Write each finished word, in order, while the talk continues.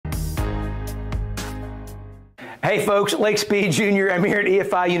Hey folks, Lake Speed Jr. I'm here at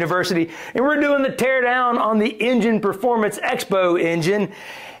EFI University, and we're doing the teardown on the Engine Performance Expo engine.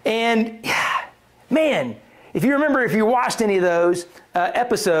 And man, if you remember, if you watched any of those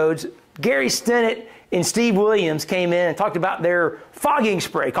episodes, Gary Stinnett and Steve Williams came in and talked about their fogging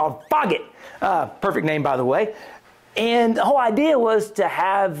spray called Foggit. Perfect name, by the way. And the whole idea was to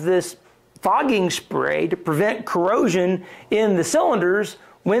have this fogging spray to prevent corrosion in the cylinders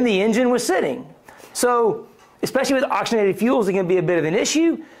when the engine was sitting. So, especially with oxygenated fuels, it can be a bit of an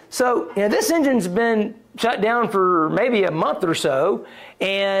issue. So, you know, this engine's been shut down for maybe a month or so,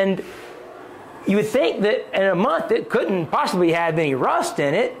 and you would think that in a month it couldn't possibly have any rust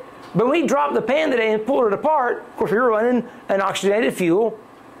in it. But when we dropped the pan today and pulled it apart, of course we were running an oxygenated fuel.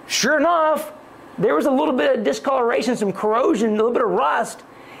 Sure enough, there was a little bit of discoloration, some corrosion, a little bit of rust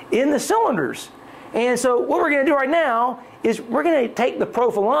in the cylinders. And so what we're going to do right now is we're going to take the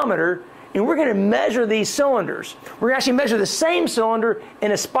profilometer and we're going to measure these cylinders. We're going to actually measure the same cylinder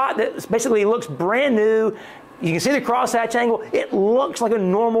in a spot that basically looks brand new. You can see the crosshatch angle. It looks like a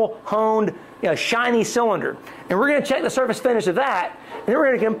normal honed, shiny cylinder. And we're going to check the surface finish of that, and then we're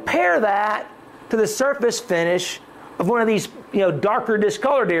going to compare that to the surface finish of one of these darker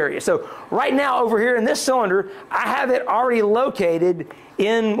discolored areas. So right now over here in this cylinder, I have it already located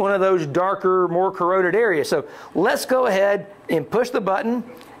in one of those darker, more corroded areas. So let's go ahead and push the button,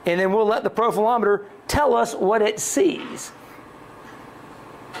 and then we'll let the profilometer tell us what it sees.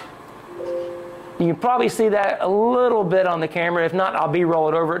 You can probably see that a little bit on the camera. If not, I'll B-roll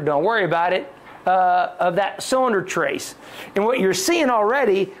it over it. Don't worry about it. Of that cylinder trace. And what you're seeing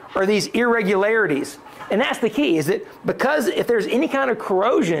already are these irregularities. And that's the key, is that because if there's any kind of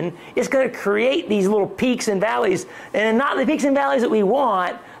corrosion, it's going to create these little peaks and valleys. And not the peaks and valleys that we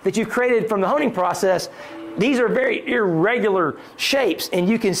want, that you've created from the honing process. These are very irregular shapes. And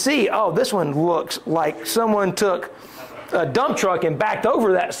you can see, oh, this one looks like someone took a dump truck and backed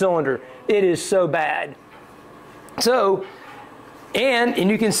over that cylinder. It is so bad. So, and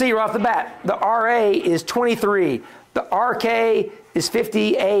you can see right off the bat, the RA is 23, the RK is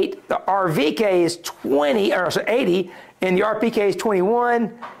 58, the RVK is 80, and the RPK is 21.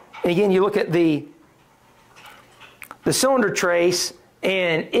 And again, you look at the cylinder trace,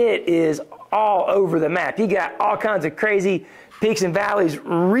 and it is all over the map. You got all kinds of crazy peaks and valleys,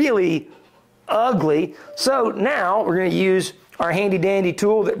 really ugly. So now we're going to use our handy dandy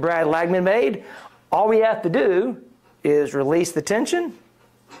tool that Brad Lagman made. All we have to do is release the tension,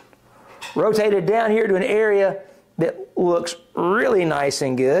 rotate it down here to an area that looks really nice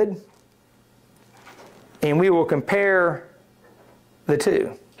and good, and we will compare the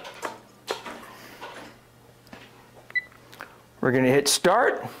two. We're going to hit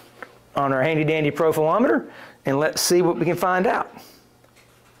start on our handy dandy profilometer, and let's see what we can find out.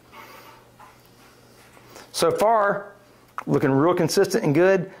 So far, looking real consistent and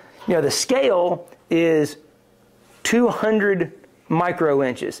good. The scale is 200 micro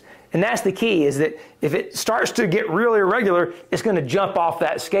inches. And that's the key, is that if it starts to get really irregular, it's going to jump off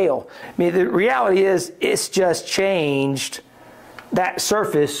that scale. I mean, the reality is it's just changed that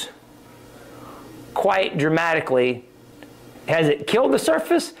surface quite dramatically. Has it killed the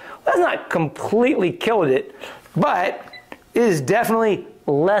surface? Well, that's not completely killed it, but it is definitely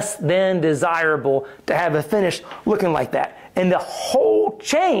less than desirable to have a finish looking like that. And the whole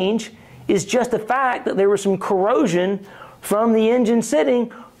change is just the fact that there was some corrosion from the engine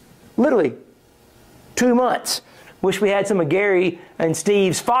sitting literally 2 months. Wish we had some of Gary and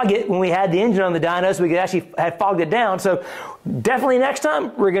Steve's Foggit when we had the engine on the dyno so we could actually have fogged it down. So definitely next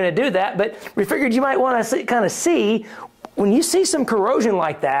time we're going to do that. But we figured you might want to kind of see, when you see some corrosion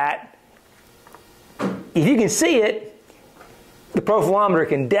like that, if you can see it, the profilometer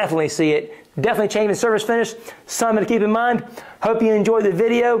can definitely see it. Definitely changing the surface finish. Something to keep in mind. Hope you enjoyed the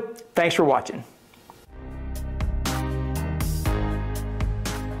video. Thanks for watching.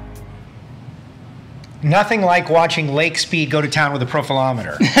 Nothing like watching Lake Speed go to town with a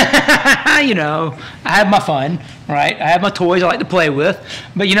profilometer. I have my fun, right? I have my toys I like to play with.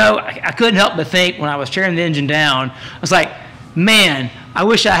 But I couldn't help but think when I was tearing the engine down, I was like, man, I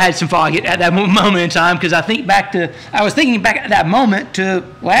wish I had some Foggit at that moment in time, because I was thinking back at that moment to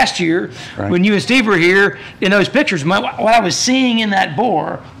last year, right, when you and Steve were here in those pictures. What I was seeing in that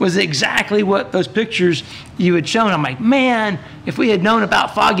bore was exactly what those pictures you had shown. I'm like, man, if we had known about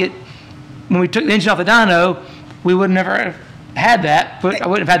Foggit when we took the engine off the dyno, we would have never had that, but I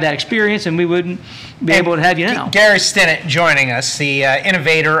wouldn't have had that experience, and we wouldn't be able to have you now. Gary Stinnett joining us, the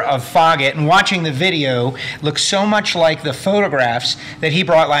innovator of Foggit, and watching the video looks so much like the photographs that he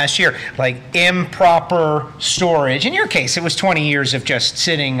brought last year, like improper storage. In your case, it was 20 years of just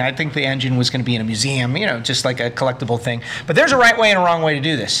sitting. I think the engine was going to be in a museum, you know, just like a collectible thing. But there's a right way and a wrong way to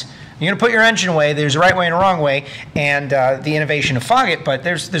do this. You're going to put your engine away. There's a right way and a wrong way, and the innovation of Foggit. But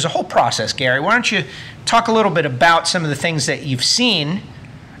there's a whole process, Gary. Why don't you talk a little bit about some of the things that you've seen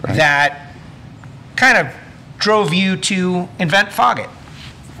that kind of drove you to invent Foggit?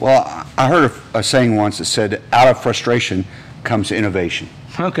 Well, I heard a saying once that said, "Out of frustration comes innovation."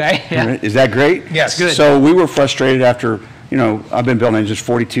 Okay. Yeah. Is that great? Yes. Good. So we were frustrated after, you know, I've been building engines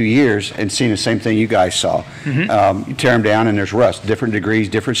 42 years and seeing the same thing you guys saw. You tear them down and there's rust, different degrees,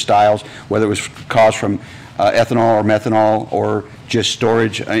 different styles, whether it was caused from ethanol or methanol or just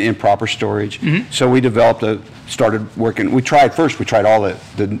storage, improper storage. So we started working. We tried all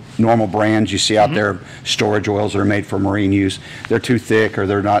the normal brands you see out there, storage oils that are made for marine use. They're too thick, or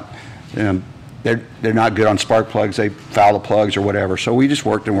they're not, they're not good on spark plugs. They foul the plugs or whatever. So we just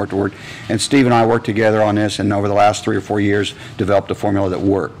worked and worked and worked. And Steve and I worked together on this, and over the last 3 or 4 years, developed a formula that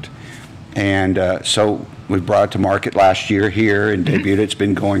worked. And so we brought it to market last year here and debuted it. It's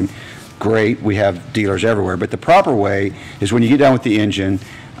been going great. We have dealers everywhere. But the proper way is when you get done with the engine,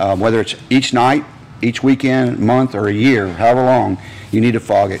 whether it's each night, each weekend, month, or a year, however long, you need to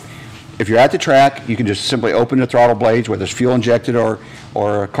fog it. If you're at the track, you can just simply open the throttle blades, whether it's fuel injected or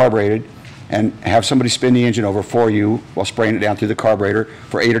carbureted, and have somebody spin the engine over for you while spraying it down through the carburetor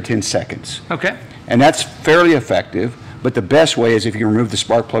for 8 or 10 seconds. Okay. And that's fairly effective, but the best way is if you can remove the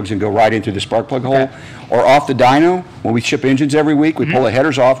spark plugs and go right into the spark plug hole, or off the dyno. When we ship engines every week, we pull the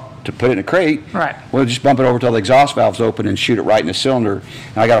headers off to put it in a crate. Right. We'll just bump it over till the exhaust valve's open and shoot it right in the cylinder.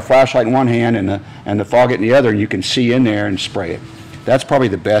 And I got a flashlight in one hand and the Foggit in the other, and you can see in there and spray it. That's probably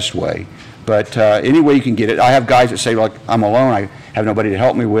the best way. But any way you can get it. I have guys that say, like, I'm alone, I have nobody to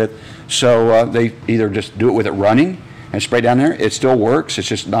help me with. So they either just do it with it running and spray down there. It still works. It's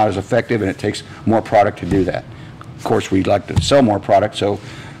just not as effective, and it takes more product to do that. Of course, we'd like to sell more product, so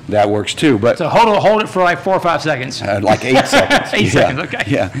that works too. But So hold it for like 4 or 5 seconds. like 8 seconds. 8 seconds, okay.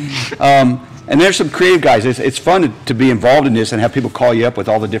 Yeah. And there's some creative guys. It's fun to be involved in this and have people call you up with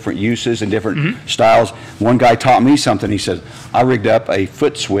all the different uses and different styles. One guy taught me something. He says, I rigged up a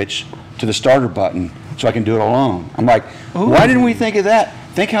foot switch to the starter button so I can do it alone. I'm like, why didn't we think of that?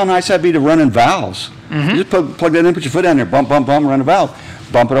 Think how nice that'd be to run in valves. You just plug that in, put your foot down there, bump, bump, bump, run a valve.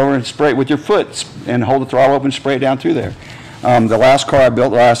 Bump it over and spray it with your foot and hold the throttle open, spray it down through there. The last car I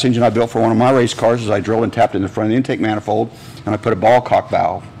built, the last engine I built for one of my race cars, is I drilled and tapped in the front of the intake manifold, and I put a ball cock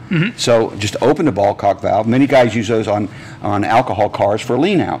valve. So just open the ball cock valve. Many guys use those on alcohol cars for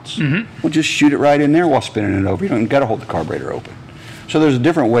lean outs. Well, just shoot it right in there while spinning it over. You don't got to hold the carburetor open. So there's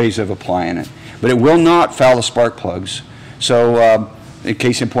different ways of applying it, but it will not foul the spark plugs. So in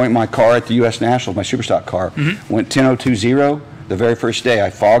case in point, my car at the U.S. Nationals, my Superstock car, went 10.020 the very first day. I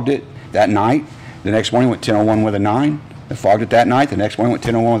fogged it that night. The next morning went 10.01 with a 9. I fogged it that night. The next morning went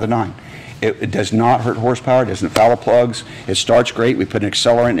 10.01 with a 9. It does not hurt horsepower. It doesn't foul the plugs. It starts great. We put an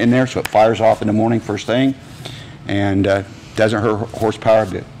accelerant in there so it fires off in the morning first thing, and doesn't hurt horsepower a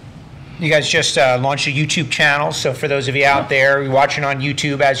bit. You guys just launched a YouTube channel, so for those of you out there watching on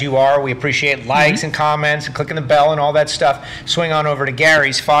YouTube as you are, we appreciate likes and comments and clicking the bell and all that stuff. Swing on over to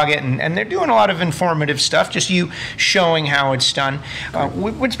Gary's Foggit, and they're doing a lot of informative stuff, just you showing how it's done.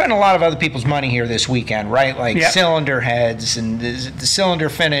 We'd spend a lot of other people's money here this weekend, right? Like cylinder heads and the cylinder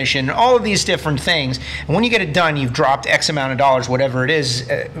finish and all of these different things. And when you get it done, you've dropped X amount of dollars, whatever it is.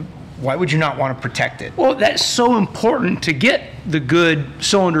 Why would you not want to protect it? Well, that's so important to get the good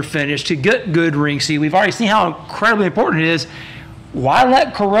cylinder finish, to get good ring seal. We've already seen how incredibly important it is. Why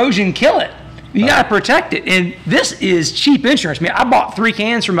let corrosion kill it? You got to protect it. And this is cheap insurance. I mean, I bought 3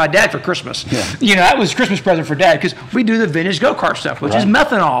 cans for my dad for Christmas. You know, that was a Christmas present for Dad, because we do the vintage go-kart stuff, which is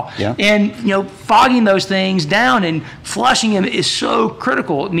methanol. And, you know, fogging those things down and flushing them is so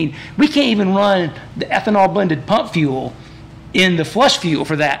critical. I mean, we can't even run the ethanol blended pump fuel in the flush fuel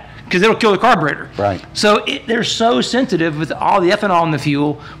for that, because it'll kill the carburetor. Right. So they're so sensitive with all the ethanol in the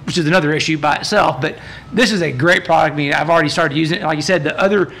fuel, which is another issue by itself. But this is a great product. I mean, I've already started using it. Like you said, the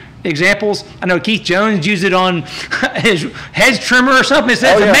other examples, I know Keith Jones used it on his hedge trimmer or something. It's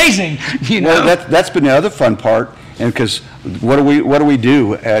amazing. You know? Well, that's been the other fun part. And because what do we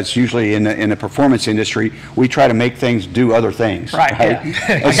do as usually in the performance industry? We try to make things do other things. Right.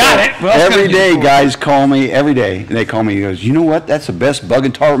 Yeah. I got it. Well, every day, guys call me every day, and they call me. He goes, you know what? That's the best bug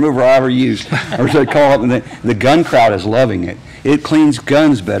and tar remover I ever used. Or so they call up, and the gun crowd is loving it. It cleans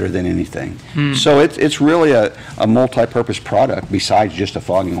guns better than anything. So it's really a multi-purpose product besides just a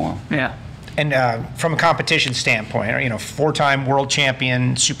fogging oil. Yeah. And from a competition standpoint, you know, 4-time world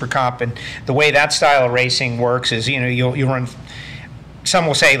champion, Super Comp, and the way that style of racing works is, you know, you'll run, some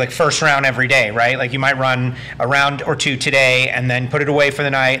will say like first round every day, right? Like you might run a round or two today and then put it away for the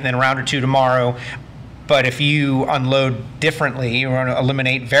night and then a round or two tomorrow. But if you unload differently, you want to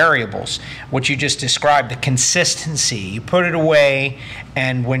eliminate variables. What you just described, the consistency, you put it away,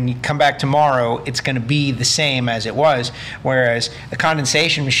 and when you come back tomorrow, it's going to be the same as it was. Whereas the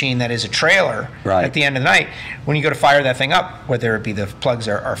condensation machine that is a trailer, right, at the end of the night, when you go to fire that thing up, whether it be the plugs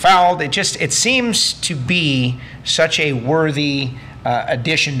are fouled, it seems to be such a worthy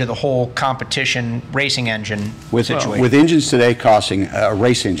addition to the whole competition racing engine situation. With engines today costing a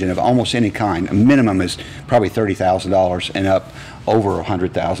race engine of almost any kind, a minimum is probably $30,000 and up over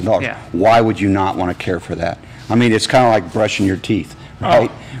 $100,000. Yeah. Why would you not want to care for that? I mean, it's kind of like brushing your teeth,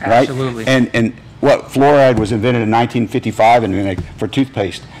 right? Oh, absolutely. Right? And what fluoride was invented in 1955 and for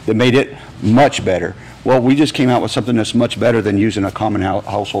toothpaste that made it much better. Well, we just came out with something that's much better than using a common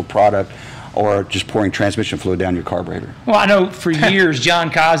household product or just pouring transmission fluid down your carburetor. Well, I know for years John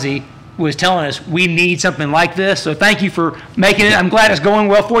Kazi was telling us we need something like this. So thank you for making it. I'm glad it's going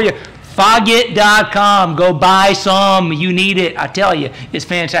well for you. Foggit.com. Go buy some. You need it. I tell you, it's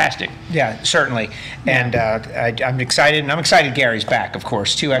fantastic. Yeah, certainly. And I'm excited. And I'm excited Gary's back, of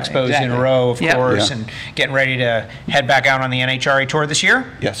course. 2 expos exactly. in a row, of course, Yeah. and getting ready to head back out on the NHRA Tour this year.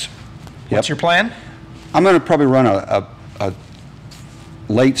 Yes. What's your plan? I'm going to probably run a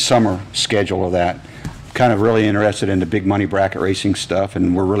late summer schedule of that. Kind of really interested in the big money bracket racing stuff,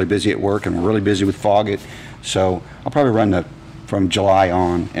 and we're really busy at work, and we're really busy with Foggit. So I'll probably run from July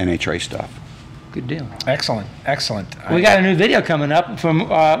on NHRA stuff. Good deal. Excellent, excellent. We got a new video coming up from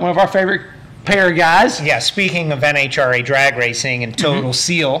one of our favorite pair of guys. Yeah, speaking of NHRA drag racing and Total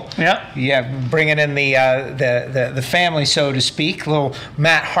Seal, yeah, bringing in the family, so to speak. Little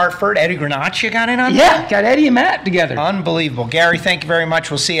Matt Hartford, Eddie Granaccia got in on that? Yeah, got Eddie and Matt together. Unbelievable. Gary, thank you very much.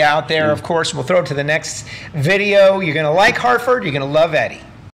 We'll see you out there, of course. We'll throw it to the next video. You're going to like Hartford. You're going to love Eddie.